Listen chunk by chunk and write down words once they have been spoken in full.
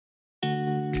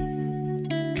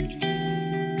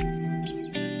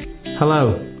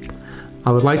Hello,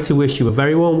 I would like to wish you a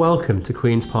very warm welcome to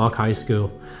Queen's Park High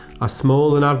School, a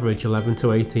small and average 11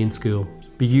 to 18 school,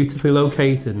 beautifully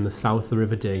located in the south of the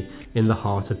River Dee in the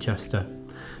heart of Chester.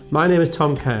 My name is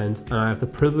Tom Kearns and I have the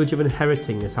privilege of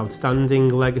inheriting this outstanding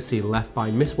legacy left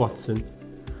by Miss Watson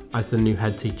as the new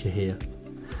head teacher here.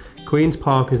 Queen's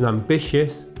Park is an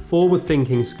ambitious,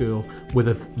 forward-thinking school with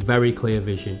a very clear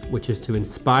vision, which is to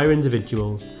inspire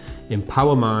individuals,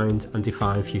 empower minds and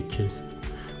define futures.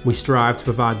 We strive to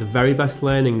provide the very best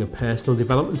learning and personal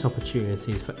development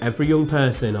opportunities for every young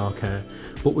person in our care,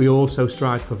 but we also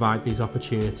strive to provide these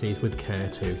opportunities with care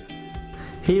too.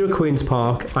 Here at Queen's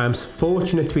Park, I am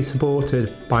fortunate to be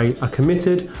supported by a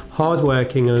committed,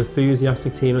 hard-working and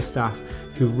enthusiastic team of staff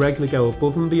who regularly go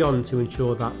above and beyond to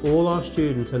ensure that all our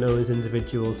students are known as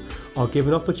individuals, are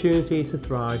given opportunities to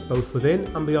thrive both within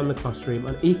and beyond the classroom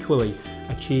and equally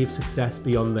achieve success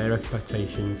beyond their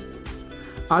expectations.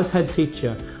 As head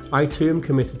teacher, I too am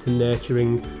committed to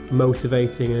nurturing,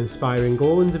 motivating and inspiring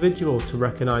all individuals to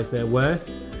recognise their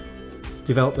worth,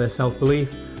 develop their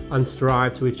self-belief and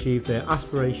strive to achieve their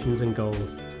aspirations and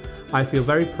goals. I feel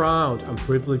very proud and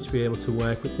privileged to be able to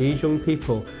work with these young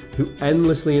people who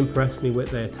endlessly impress me with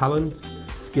their talents,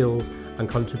 skills and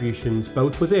contributions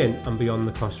both within and beyond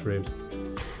the classroom.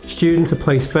 Students are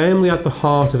placed firmly at the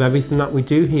heart of everything that we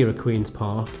do here at Queen's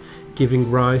Park, giving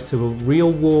rise to a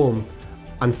real warmth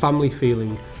and family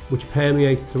feeling which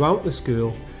permeates throughout the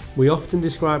school. We often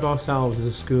describe ourselves as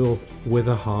a school with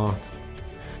a heart.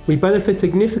 We benefit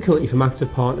significantly from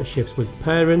active partnerships with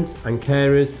parents and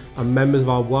carers and members of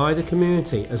our wider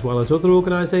community, as well as other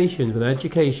organisations with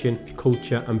education,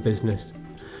 culture and business.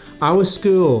 Our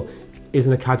school is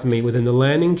an academy within the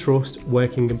Learning Trust,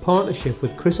 working in partnership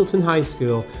with Christleton High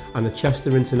School and the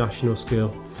Chester International School,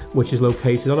 which is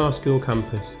located on our school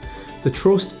campus. The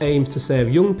Trust aims to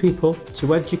serve young people,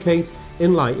 to educate,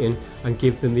 enlighten and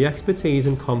give them the expertise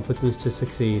and confidence to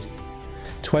succeed.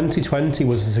 2020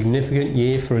 was a significant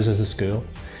year for us as a school.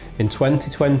 In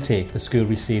 2020, the school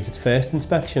received its first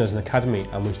inspection as an academy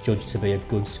and was judged to be a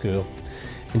good school.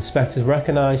 Inspectors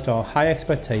recognised our high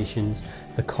expectations,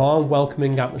 the calm,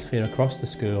 welcoming atmosphere across the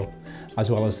school,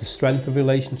 as well as the strength of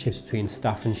relationships between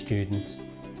staff and students.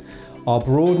 Our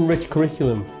broad and rich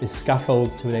curriculum is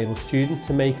scaffolded to enable students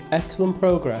to make excellent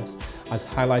progress, as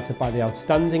highlighted by the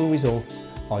outstanding results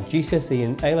our GCSE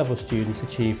and A-level students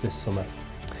achieved this summer.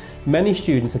 Many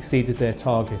students exceeded their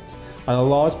targets and a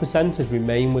large percentage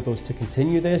remain with us to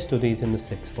continue their studies in the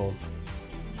sixth form.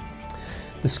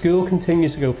 The school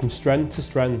continues to go from strength to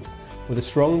strength with a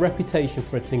strong reputation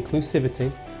for its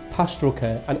inclusivity, pastoral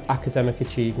care and academic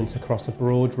achievements across a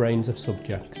broad range of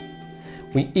subjects.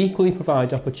 We equally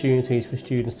provide opportunities for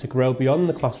students to grow beyond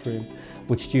the classroom,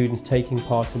 with students taking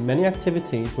part in many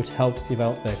activities which helps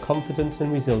develop their confidence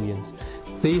and resilience.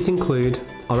 These include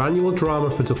our annual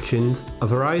drama productions, a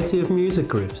variety of music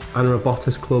groups and a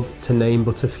robotics club, to name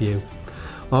but a few.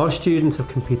 Our students have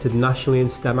competed nationally in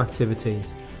STEM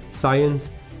activities,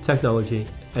 science, technology,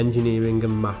 engineering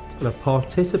and maths, and have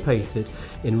participated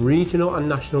in regional and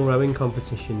national rowing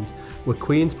competitions, with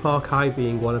Queen's Park High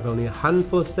being one of only a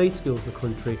handful of state schools in the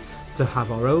country to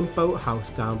have our own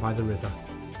boathouse down by the river.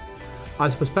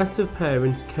 As a prospective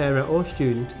parent, carer or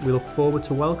student, we look forward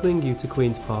to welcoming you to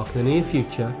Queen's Park in the near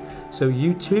future so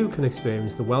you too can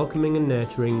experience the welcoming and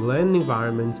nurturing learning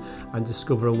environment and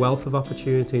discover a wealth of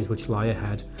opportunities which lie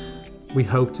ahead. We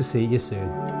hope to see you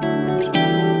soon.